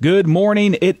Good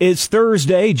morning. It is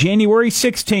Thursday, January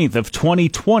 16th of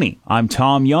 2020. I'm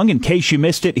Tom Young. In case you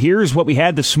missed it, here's what we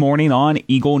had this morning on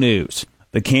Eagle News.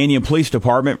 The Canyon Police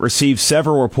Department received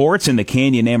several reports in the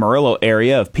Canyon Amarillo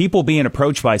area of people being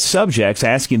approached by subjects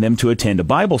asking them to attend a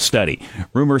Bible study.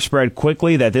 Rumors spread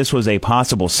quickly that this was a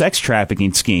possible sex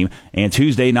trafficking scheme, and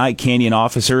Tuesday night Canyon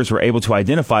officers were able to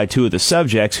identify two of the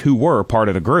subjects who were part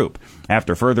of the group.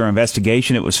 After further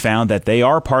investigation, it was found that they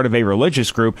are part of a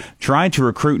religious group trying to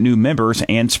recruit new members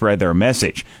and spread their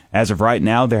message. As of right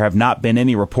now, there have not been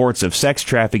any reports of sex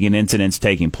trafficking incidents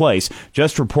taking place,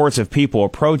 just reports of people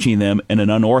approaching them in an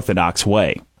unorthodox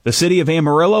way. The city of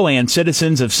Amarillo and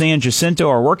citizens of San Jacinto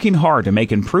are working hard to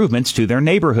make improvements to their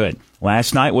neighborhood.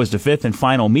 Last night was the fifth and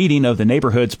final meeting of the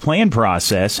neighborhood's plan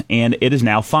process, and it is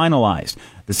now finalized.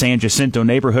 The San Jacinto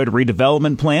Neighborhood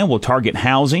Redevelopment Plan will target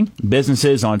housing,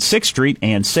 businesses on 6th Street,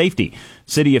 and safety.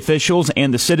 City officials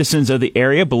and the citizens of the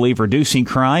area believe reducing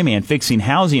crime and fixing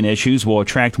housing issues will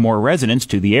attract more residents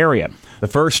to the area. The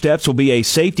first steps will be a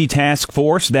safety task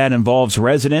force that involves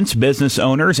residents, business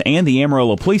owners, and the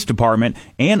Amarillo Police Department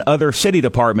and other city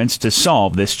departments to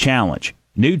solve this challenge.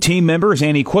 New team members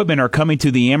and equipment are coming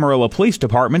to the Amarillo Police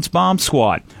Department's bomb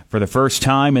squad. For the first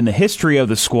time in the history of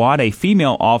the squad, a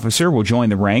female officer will join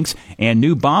the ranks, and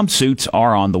new bomb suits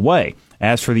are on the way.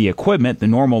 As for the equipment, the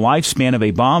normal lifespan of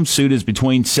a bomb suit is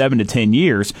between 7 to 10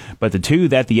 years, but the two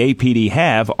that the APD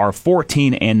have are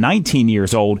 14 and 19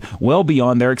 years old, well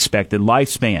beyond their expected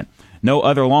lifespan. No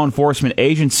other law enforcement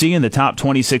agency in the top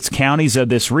 26 counties of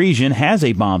this region has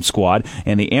a bomb squad,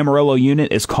 and the Amarillo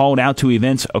unit is called out to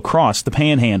events across the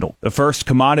Panhandle. The first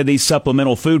Commodity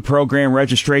Supplemental Food Program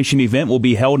registration event will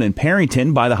be held in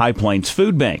Perryton by the High Plains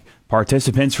Food Bank.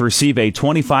 Participants receive a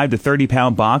 25 to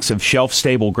 30-pound box of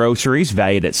shelf-stable groceries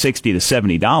valued at $60 to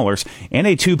 $70 and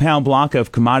a 2-pound block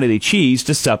of commodity cheese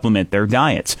to supplement their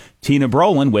diets. Tina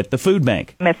Brolin with the Food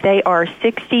Bank. If they are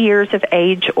 60 years of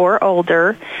age or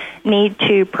older, need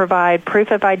to provide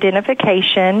proof of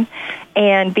identification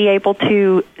and be able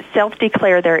to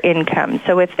self-declare their income.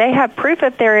 So if they have proof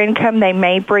of their income, they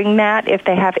may bring that. If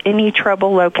they have any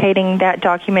trouble locating that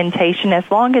documentation, as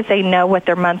long as they know what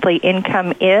their monthly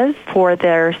income is for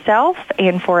their self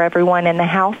and for everyone in the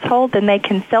household, then they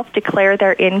can self-declare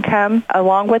their income.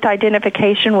 Along with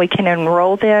identification, we can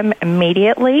enroll them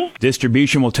immediately.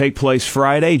 Distribution will take place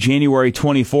Friday, January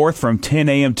 24th from 10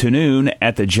 a.m. to noon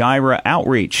at the Gyra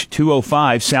Outreach,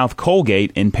 205 South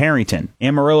Colgate in Perryton.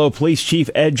 Amarillo Police Chief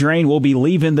Ed Drain will be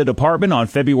leaving the department on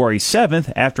February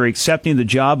 7th after accepting the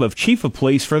job of Chief of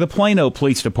Police for the Plano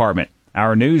Police Department.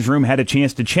 Our newsroom had a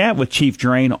chance to chat with Chief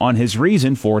Drain on his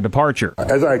reason for departure.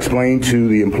 As I explained to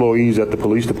the employees at the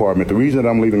police department, the reason that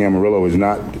I'm leaving Amarillo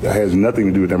has nothing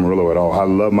to do with Amarillo at all. I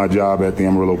love my job at the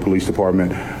Amarillo Police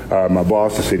Department. My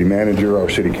boss, the city manager, our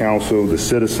city council, the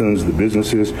citizens, the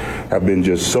businesses have been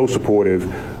just so supportive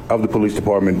of the police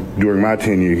department during my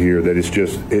tenure here that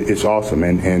it's awesome.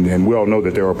 And we all know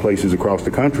that there are places across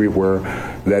the country where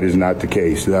that is not the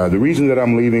case. The reason that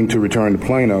I'm leaving to return to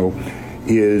Plano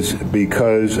is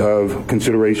because of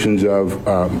considerations of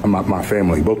my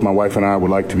family. Both my wife and I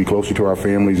would like to be closer to our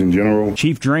families in general.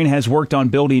 Chief Drain has worked on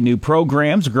building new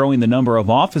programs, growing the number of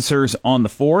officers on the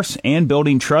force, and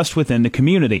building trust within the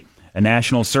community. A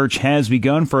national search has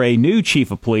begun for a new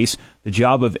chief of police. The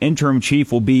job of interim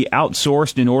chief will be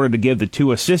outsourced in order to give the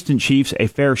two assistant chiefs a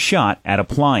fair shot at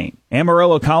applying.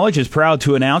 Amarillo College is proud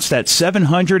to announce that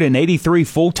 783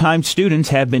 full-time students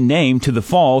have been named to the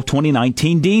fall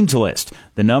 2019 Dean's List.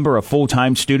 The number of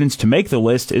full-time students to make the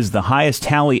list is the highest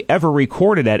tally ever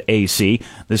recorded at AC.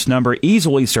 This number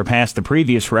easily surpassed the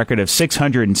previous record of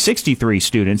 663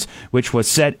 students, which was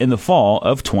set in the fall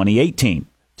of 2018.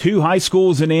 Two high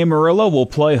schools in Amarillo will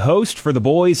play host for the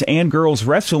boys and girls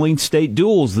wrestling state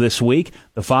duels this week.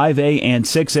 The 5A and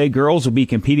 6A girls will be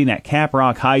competing at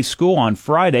Caprock High School on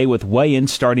Friday with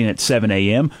weigh-ins starting at 7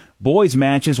 a.m. Boys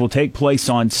matches will take place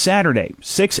on Saturday,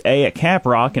 6A at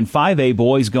Caprock and 5A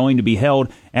boys going to be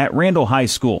held at Randall High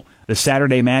School. The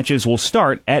Saturday matches will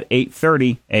start at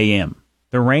 8:30 a.m.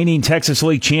 The reigning Texas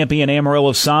League champion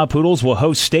Amarillo Saw Poodles will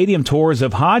host stadium tours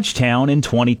of Hodgetown in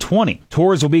 2020.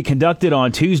 Tours will be conducted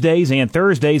on Tuesdays and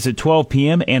Thursdays at 12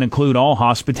 p.m. and include all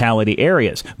hospitality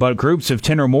areas, but groups of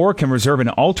 10 or more can reserve an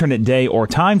alternate day or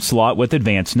time slot with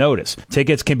advance notice.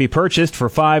 Tickets can be purchased for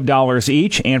 $5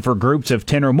 each, and for groups of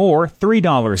 10 or more,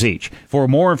 $3 each. For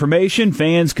more information,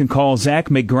 fans can call Zach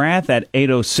McGrath at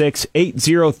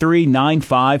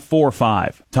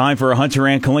 806-803-9545. Time for a Hunter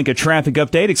and Kalinka traffic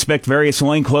update. Expect various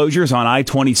lane closures on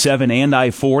I-27 and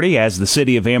I-40 as the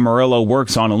city of Amarillo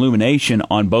works on illumination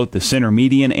on both the center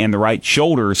median and the right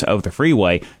shoulders of the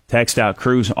freeway. TxDOT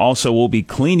crews also will be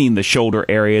cleaning the shoulder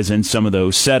areas in some of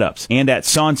those setups. And at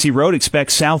Sonse Road,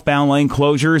 expect southbound lane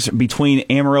closures between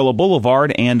Amarillo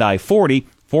Boulevard and I-40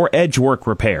 for edge work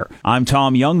repair. I'm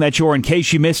Tom Young. That's your In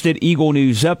Case You Missed It Eagle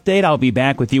News Update. I'll be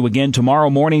back with you again tomorrow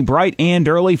morning, bright and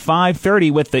early,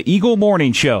 5:30 with the Eagle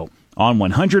Morning Show on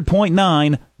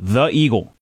 100.9 The Eagle.